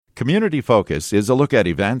Community Focus is a look at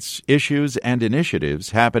events, issues, and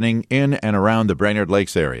initiatives happening in and around the Brainerd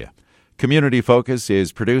Lakes area. Community Focus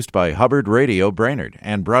is produced by Hubbard Radio Brainerd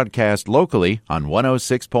and broadcast locally on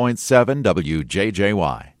 106.7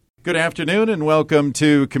 WJJY. Good afternoon and welcome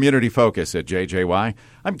to Community Focus at JJY.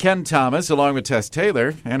 I'm Ken Thomas along with Tess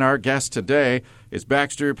Taylor, and our guest today is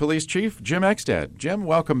Baxter Police Chief Jim Ekstad. Jim,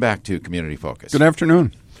 welcome back to Community Focus. Good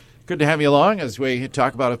afternoon. Good to have you along as we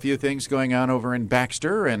talk about a few things going on over in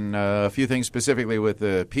Baxter and a few things specifically with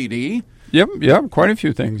the PD. Yep, quite a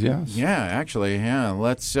few things, yes. Yeah, actually, yeah.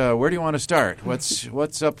 Let's. Where do you want to start?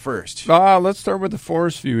 What's up first? Let's start with the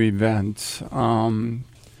Forest View event.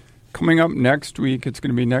 Coming up next week, it's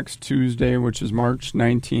going to be next Tuesday, which is March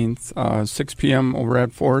 19th, 6 p.m. over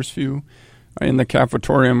at Forest View in the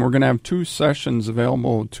cafetorium. We're going to have 2 sessions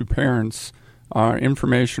available to parents,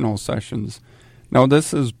 informational sessions. Now,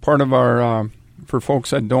 this is part of our, for folks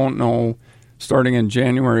that don't know, starting in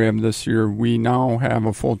January of this year, we now have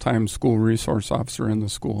a full-time school resource officer in the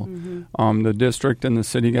school. Mm-hmm. The district and the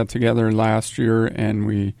city got together last year, and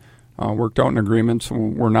we worked out an agreement, so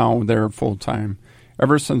we're now there full-time.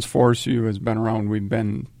 Ever since Forest View has been around, we've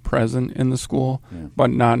been present in the school, but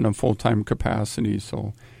not in a full-time capacity.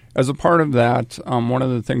 So as a part of that, one of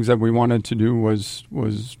the things that we wanted to do was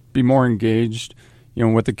be more engaged,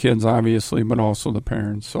 with the kids, obviously, but also the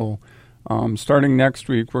parents. So starting next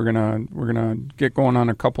week, we're gonna get going on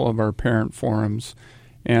a couple of our parent forums.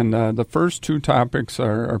 And the first 2 topics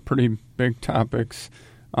are pretty big topics.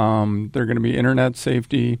 They're going to be internet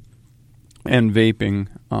safety and vaping.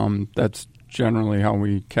 That's generally how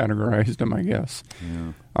we categorized them, I guess.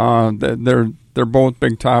 Yeah. They're both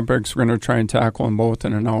big topics. We're going to try and tackle them both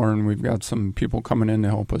in an hour, and we've got some people coming in to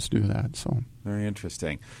help us do that. So very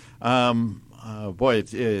interesting.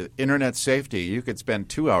 Internet safety. You could spend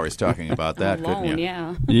 2 hours talking about that, couldn't you?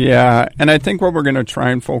 Yeah. Yeah, and I think what we're going to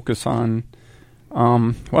try and focus on,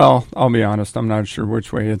 I'll be honest, I'm not sure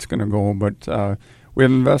which way it's going to go, but we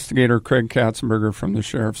have investigator Craig Katzenberger from the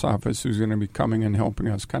Sheriff's Office who's going to be coming and helping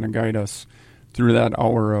us kind of guide us through that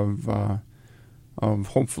hour of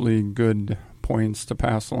hopefully good points to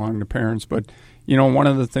pass along to parents. But, one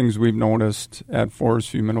of the things we've noticed at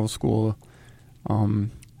Forest View Middle School,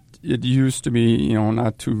 it used to be,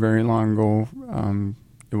 not too very long ago,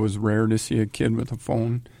 it was rare to see a kid with a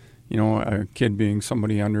phone, a kid being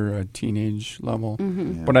somebody under a teenage level.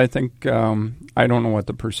 Mm-hmm. Yeah. But I think, I don't know what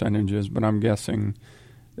the percentage is, but I'm guessing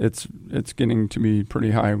it's getting to be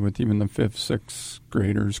pretty high with even the 5th, 6th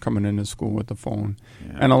graders coming into school with a phone.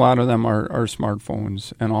 Yeah. And a lot of them are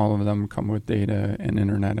smartphones, and all of them come with data and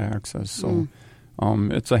internet access. So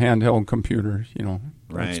it's a handheld computer,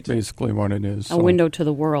 Right. That's basically what it is. A window to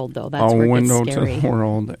the world, though. That's where it gets scary. A window to the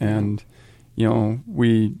world. And,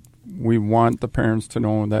 we want the parents to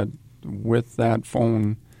know that with that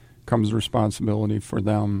phone comes responsibility for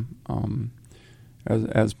them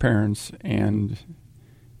as parents. And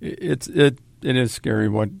it is scary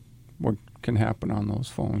what can happen on those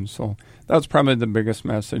phones. So that's probably the biggest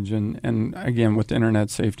message. And again, with internet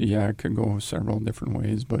safety, it could go several different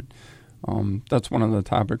ways. But that's one of the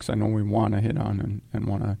topics I know we want to hit on and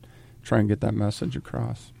want to try and get that message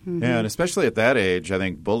across. Mm-hmm. Yeah, and especially at that age, I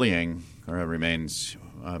think bullying remains,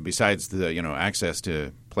 besides the access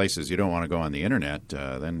to places you don't want to go on the internet,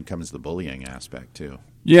 then comes the bullying aspect too.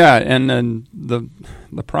 Yeah, and then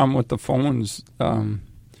the problem with the phones,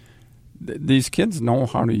 these kids know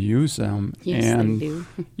how to use them. Yes, and, they do.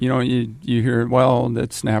 You hear, well,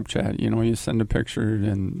 it's Snapchat. You send a picture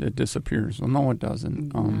and it disappears. Well, no, it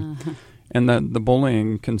doesn't. And the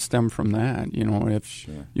bullying can stem from that. If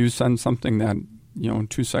you send something that,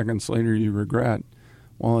 2 seconds later you regret,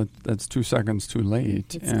 well, that's 2 seconds too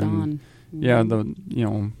late. It's gone. Mm-hmm. Yeah,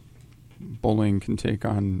 bullying can take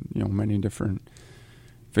on, many different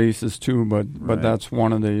faces too, but that's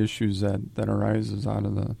one of the issues that arises out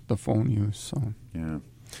of the phone use. So yeah,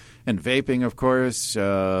 and vaping, of course.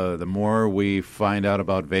 The more we find out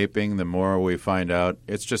about vaping, the more we find out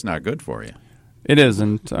it's just not good for you. It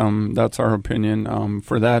isn't. That's our opinion.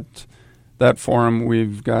 For that forum,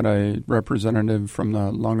 we've got a representative from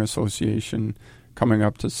the Lung Association coming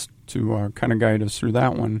up to kind of guide us through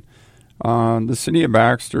that one. The city of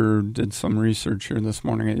Baxter did some research here this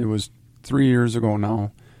morning. It was 3 years ago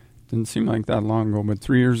now. Didn't seem like that long ago, but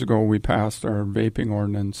 3 years ago we passed our vaping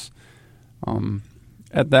ordinance.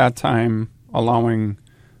 At that time, allowing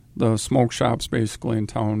the smoke shops basically in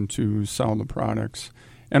town to sell the products.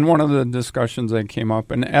 And one of the discussions that came up,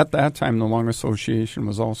 and at that time the Lung Association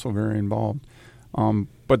was also very involved,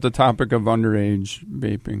 but the topic of underage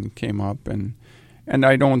vaping came up, and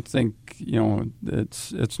I don't think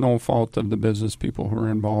it's no fault of the business people who are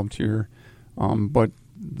involved here, but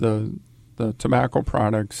the tobacco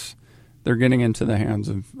products, they're getting into the hands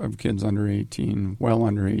of kids under 18, well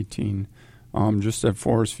under 18. Just at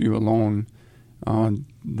Forest View alone,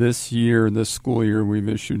 this school year, we've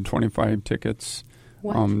issued 25 tickets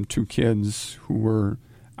to kids who were,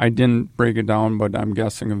 I didn't break it down, but I'm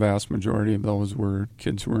guessing a vast majority of those were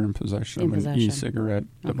kids who were in possession of an e-cigarette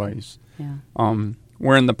device. Yeah.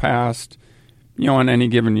 Where in the past, in any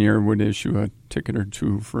given year would issue a ticket or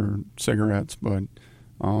two for cigarettes, but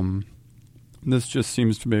this just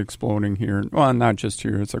seems to be exploding here. Well, not just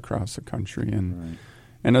here; it's across the country, and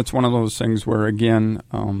it's one of those things where, again,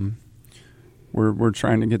 we're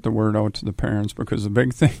trying to get the word out to the parents, because the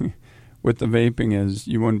big thing with the vaping is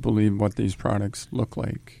you wouldn't believe what these products look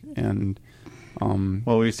like, and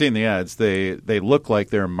well, we've seen the ads. They look like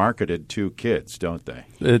they're marketed to kids, don't they?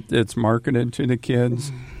 It's marketed to the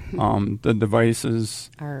kids. The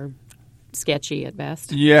devices are sketchy at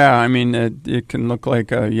best. Yeah, I mean, it can look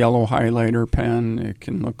like a yellow highlighter pen. It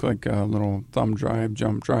can look like a little thumb drive,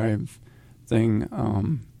 jump drive thing.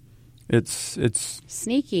 It's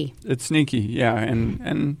sneaky. It's sneaky, yeah,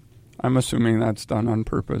 and I'm assuming that's done on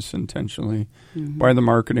purpose, intentionally, by the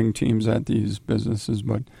marketing teams at these businesses.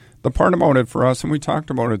 But the part about it for us, and we talked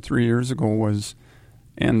about it 3 years ago, was,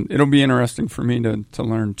 and it'll be interesting for me to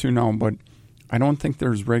learn too now, but I don't think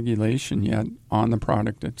there's regulation yet on the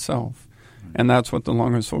product itself. And that's what the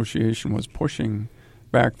Lung Association was pushing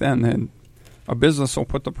back then. And a business will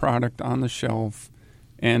put the product on the shelf,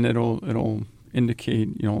 and it'll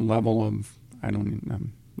indicate, level of,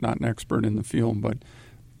 I'm not an expert in the field, but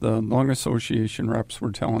the Lung Association reps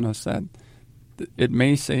were telling us that it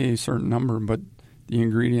may say a certain number, but the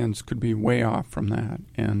ingredients could be way off from that.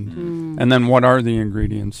 And then what are the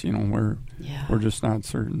ingredients? We're just not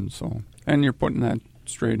certain. So, and you're putting that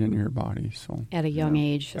straight into your body. So at a young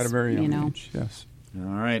age. At a very young age, yes. All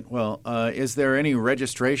right. Well, is there any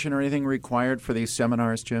registration or anything required for these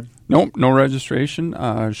seminars, Jim? Nope, no registration.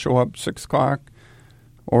 Show up 6 o'clock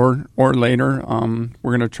or later.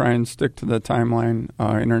 We're going to try and stick to the timeline.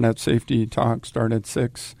 Internet safety talk start at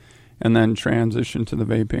 6, and then transition to the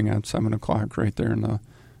vaping at 7 o'clock right there in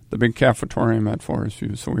the big cafetorium at Forest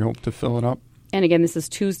View. So we hope to fill it up. And again, this is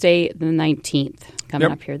Tuesday the 19th, coming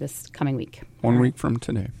up here this coming week. 1 week from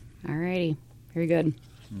today. All righty. Very good.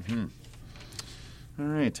 Mm-hmm. All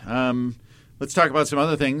right. Let's talk about some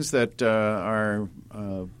other things that are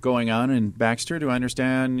going on in Baxter. Do I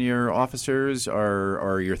understand your officers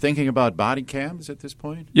are you're thinking about body cams at this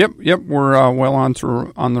point? Yep. We're well on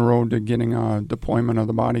the road to getting deployment of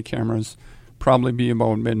the body cameras. Probably be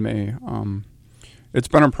about mid-May. It's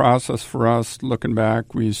been a process for us. Looking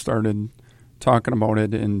back, we started talking about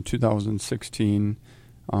it in 2016.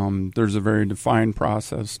 There's a very defined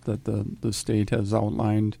process that the state has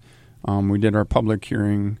outlined. We did our public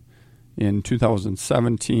hearing in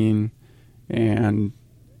 2017, and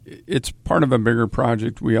it's part of a bigger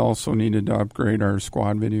project. We also needed to upgrade our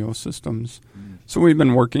squad video systems. So we've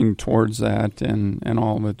been working towards that, and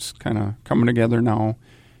all of it's kind of coming together now.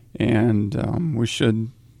 And we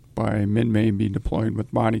should, by mid-May, be deployed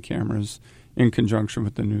with body cameras in conjunction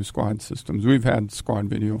with the new squad systems. We've had squad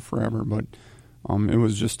video forever, but it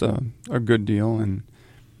was just a good deal. And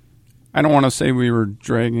I don't want to say we were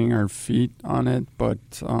dragging our feet on it,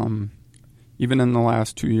 but even in the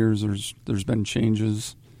last 2 years, there's been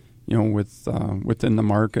changes, within the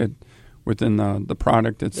market, within the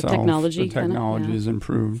product itself. The technology has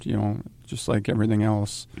improved, just like everything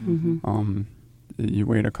else. Mm-hmm. You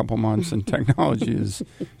wait a couple months and technology is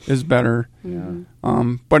better. Yeah.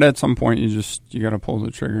 But at some point, you got to pull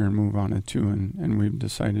the trigger and move on it too, and we've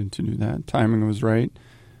decided to do that. Timing was right,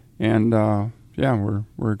 and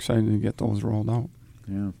we're excited to get those rolled out.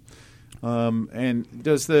 Yeah. And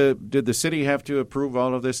did the city have to approve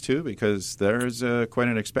all of this too? Because there's quite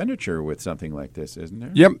an expenditure with something like this, isn't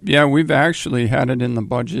there? Yep. Yeah, we've actually had it in the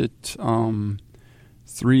budget.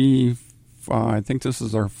 I think this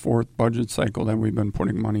is our 4th budget cycle that we've been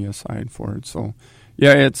putting money aside for it. So,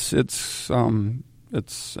 yeah, it's an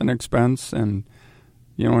expense, and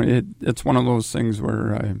it's one of those things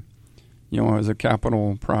where as a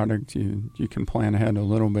capital product, you can plan ahead a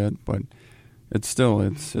little bit, but it's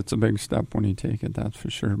a big step when you take it, that's for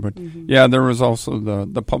sure. But yeah, there was also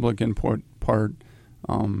the public input part.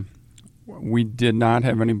 We did not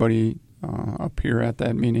have anybody appear at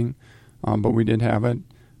that meeting, but we did have it.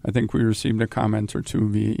 I think we received a comment or two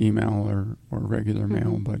via email or regular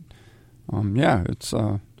mail. But it's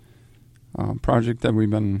a project that we've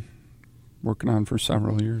been working on for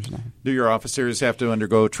several years now. Do your officers have to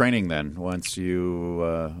undergo training then once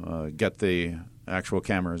you get the actual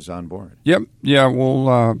cameras on board? Yep. Yeah,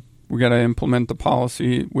 we'll we got to implement the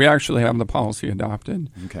policy. We actually have the policy adopted.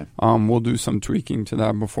 Okay. We'll do some tweaking to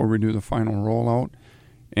that before we do the final rollout.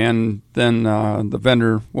 And then the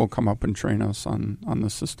vendor will come up and train us on the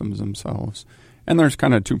systems themselves. And there's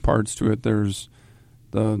kind of two parts to it. There's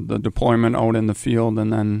the deployment out in the field,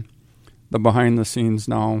 and then the behind the scenes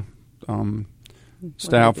now.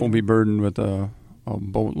 Staff will be burdened with a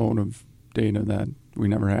boatload of data that we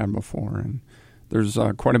never had before. And there's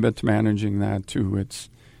quite a bit to managing that, too.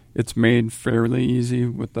 It's made fairly easy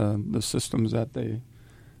with the systems that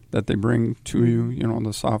they bring to you,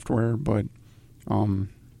 the software, but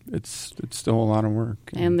it's still a lot of work.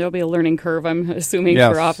 And there'll be a learning curve, I'm assuming,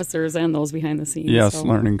 yes. for officers and those behind the scenes. Yes, so.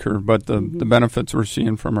 Learning curve. But the benefits we're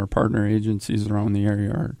seeing from our partner agencies around the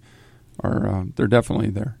area are they're definitely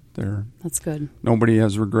there. That's good. Nobody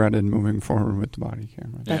has regretted moving forward with the body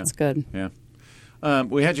camera. That's good. Yeah.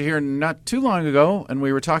 We had you here not too long ago, and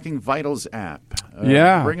we were talking Vitals app.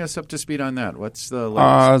 Bring us up to speed on that. What's the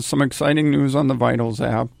latest? Some exciting news on the Vitals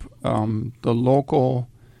app. The local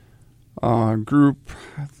group,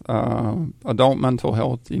 Adult Mental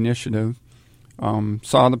Health Initiative,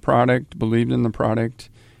 saw the product, believed in the product,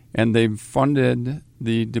 and they've funded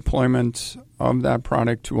the deployment of that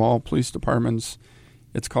product to all police departments.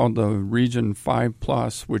 It's called the Region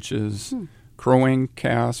 5+, which is Crow Wing,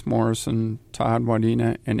 Cass, Morrison, Todd,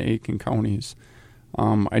 Wadena, and Aiken counties.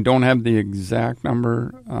 I don't have the exact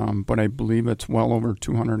number, but I believe it's well over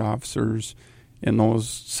 200 officers in those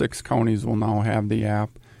 6 counties will now have the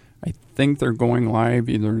app. I think they're going live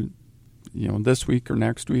either this week or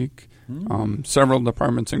next week. Several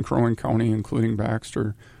departments in Crow Wing County, including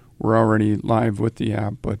Baxter, were already live with the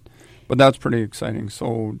app, but that's pretty exciting.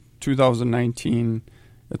 So 2019,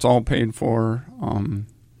 it's all paid for.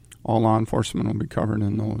 All law enforcement will be covered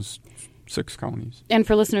in those 6 counties. And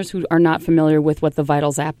for listeners who are not familiar with what the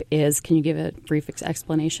Vitals app is, can you give a brief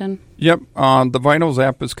explanation? Yep. The Vitals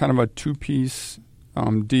app is kind of a 2-piece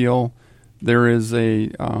deal. There is a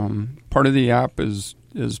part of the app is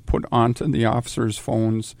put onto the officers'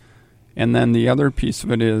 phones, and then the other piece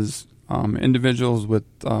of it is individuals with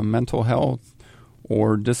mental health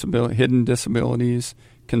or hidden disabilities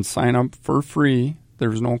can sign up for free.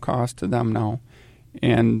 There's no cost to them now,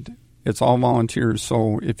 and it's all volunteers.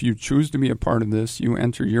 So if you choose to be a part of this, you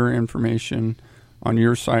enter your information on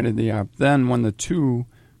your side of the app. Then when the two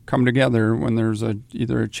come together, when there's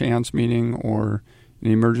either a chance meeting or an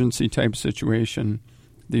emergency type situation,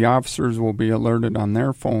 the officers will be alerted on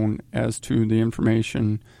their phone as to the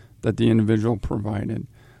information that the individual provided.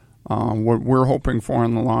 What we're hoping for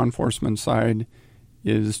on the law enforcement side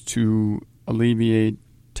is to alleviate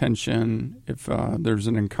tension if there's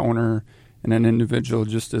an encounter and an individual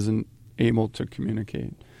just isn't able to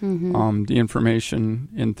communicate. The information,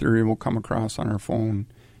 in theory, will come across on our phone,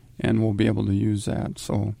 and we'll be able to use that.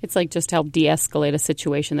 So it's like just to help de-escalate a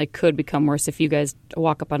situation that could become worse. If you guys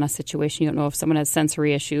walk up on a situation, you don't know if someone has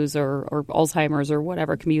sensory issues or Alzheimer's or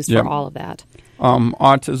whatever. It can be used for all of that.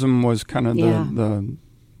 Autism was kind of the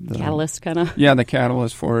catalyst, kind of. Yeah, the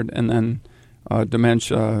catalyst for it. And then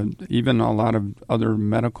dementia, even a lot of other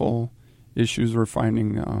medical issues we're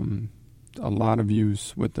finding a lot of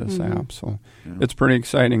use with this app. So it's pretty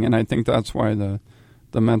exciting, and I think that's why the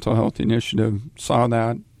Mental Health Initiative saw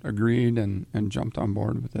that, agreed, and jumped on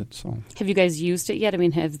board with it. So, have you guys used it yet? I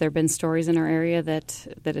mean, have there been stories in our area that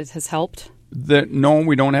it has helped? No,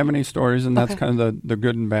 we don't have any stories, and that's kind of the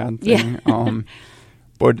good and bad thing. Yeah.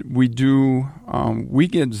 But we do. We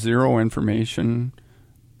get zero information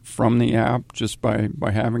from the app just by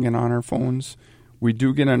having it on our phones. We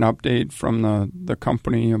do get an update from the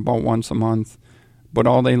company about once a month, but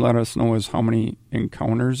all they let us know is how many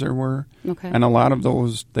encounters there were. Okay. And a lot of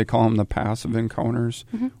those, they call them the passive encounters,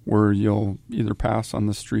 where you'll either pass on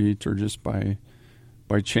the street or just by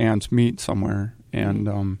chance meet somewhere.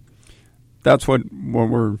 And that's what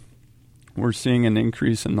we're seeing an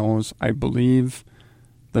increase in those. I believe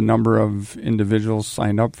the number of individuals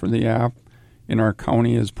signed up for the app in our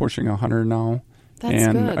county is pushing 100 now.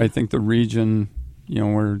 That's good. I think the region,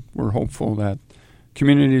 we're hopeful that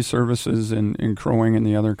community services in Crow Wing and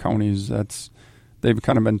the other counties, they've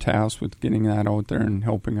kind of been tasked with getting that out there and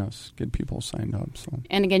helping us get people signed up. So.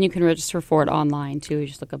 And again, you can register for it online too. You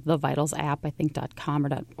just look up the Vitals app, I think .com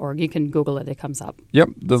or .org. You can Google it; it comes up. Yep,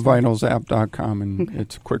 thevitalsapp.com, and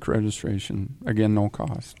it's quick registration. Again, no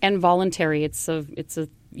cost. And voluntary. It's a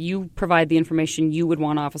you provide the information you would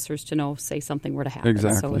want officers to know. Say something were to happen.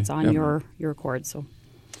 Exactly. So it's on your accord. So.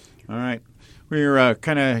 All right. We're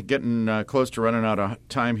kind of getting close to running out of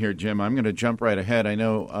time here, Jim. I'm going to jump right ahead. I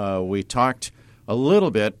know we talked a little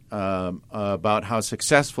bit about how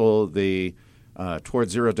successful the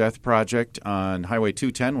Towards Zero Death project on Highway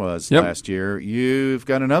 210 was Yep. last year. You've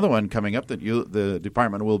got another one coming up that the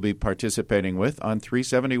department will be participating with on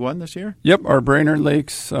 371 this year? Yep, our Brainerd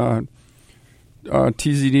Lakes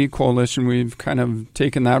TZD coalition, we've kind of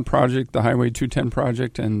taken that project, the Highway 210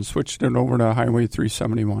 project, and switched it over to Highway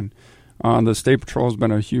 371. The State Patrol has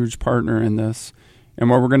been a huge partner in this. And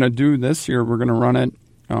what we're going to do this year, we're going to run it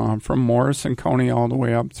from Morrison County all the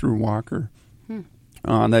way up through Walker.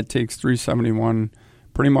 That takes 371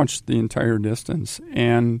 pretty much the entire distance.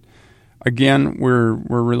 And again, we're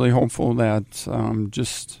really hopeful that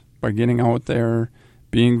just by getting out there,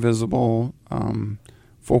 being visible,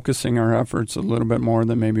 focusing our efforts a little bit more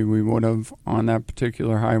than maybe we would have on that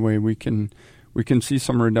particular highway, we can see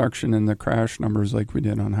some reduction in the crash numbers like we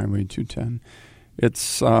did on Highway 210.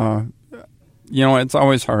 It's it's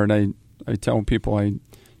always hard. I tell people I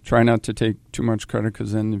try not to take too much credit,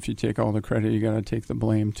 because then if you take all the credit, you got to take the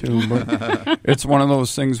blame too. But it's one of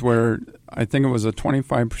those things where I think it was a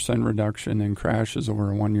 25% reduction in crashes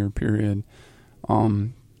over a 1-year period.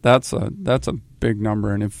 That's a big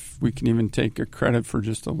number, and if we can even take a credit for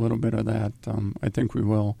just a little bit of that, I think we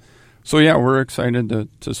will. So yeah, we're excited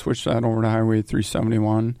to switch that over to Highway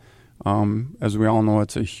 371. As we all know,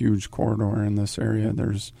 it's a huge corridor in this area.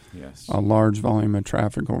 There's a large volume of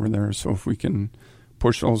traffic over there, so if we can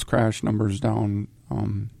push those crash numbers down,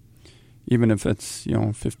 even if it's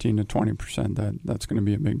 15 to 20%, that's going to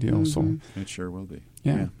be a big deal. Mm-hmm. So it sure will be.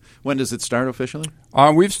 Yeah. When does it start officially?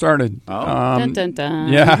 We've started. Oh. Dun, dun,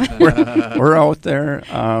 dun. Yeah, we're out there.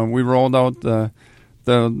 We rolled out the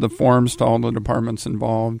forms to all the departments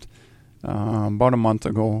involved about a month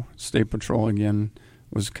ago. State Patrol again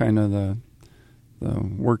was kind of the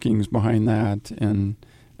workings behind that, and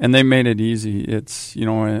they made it easy. It's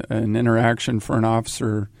an interaction for an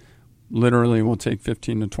officer literally will take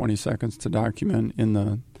 15 to 20 seconds to document in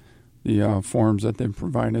the forms that they've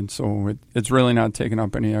provided. So it's really not taking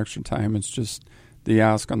up any extra time. It's just the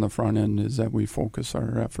ask on the front end is that we focus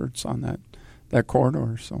our efforts on that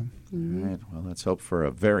corridor. So, Mm-hmm. All right. Well, let's hope for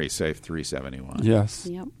a very safe 371. yes.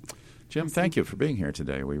 Yep. Jim, thank you for being here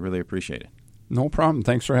today. We really appreciate it. No problem.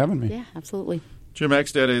 Thanks for having me. Yeah, absolutely. Jim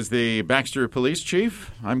Ekstedt is the Baxter Police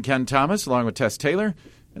Chief. I'm Ken Thomas, along with Tess Taylor,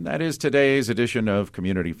 and that is today's edition of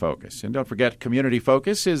Community Focus. And don't forget, Community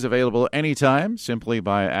Focus is available anytime simply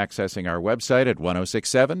by accessing our website at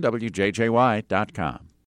 1067wjjy.com.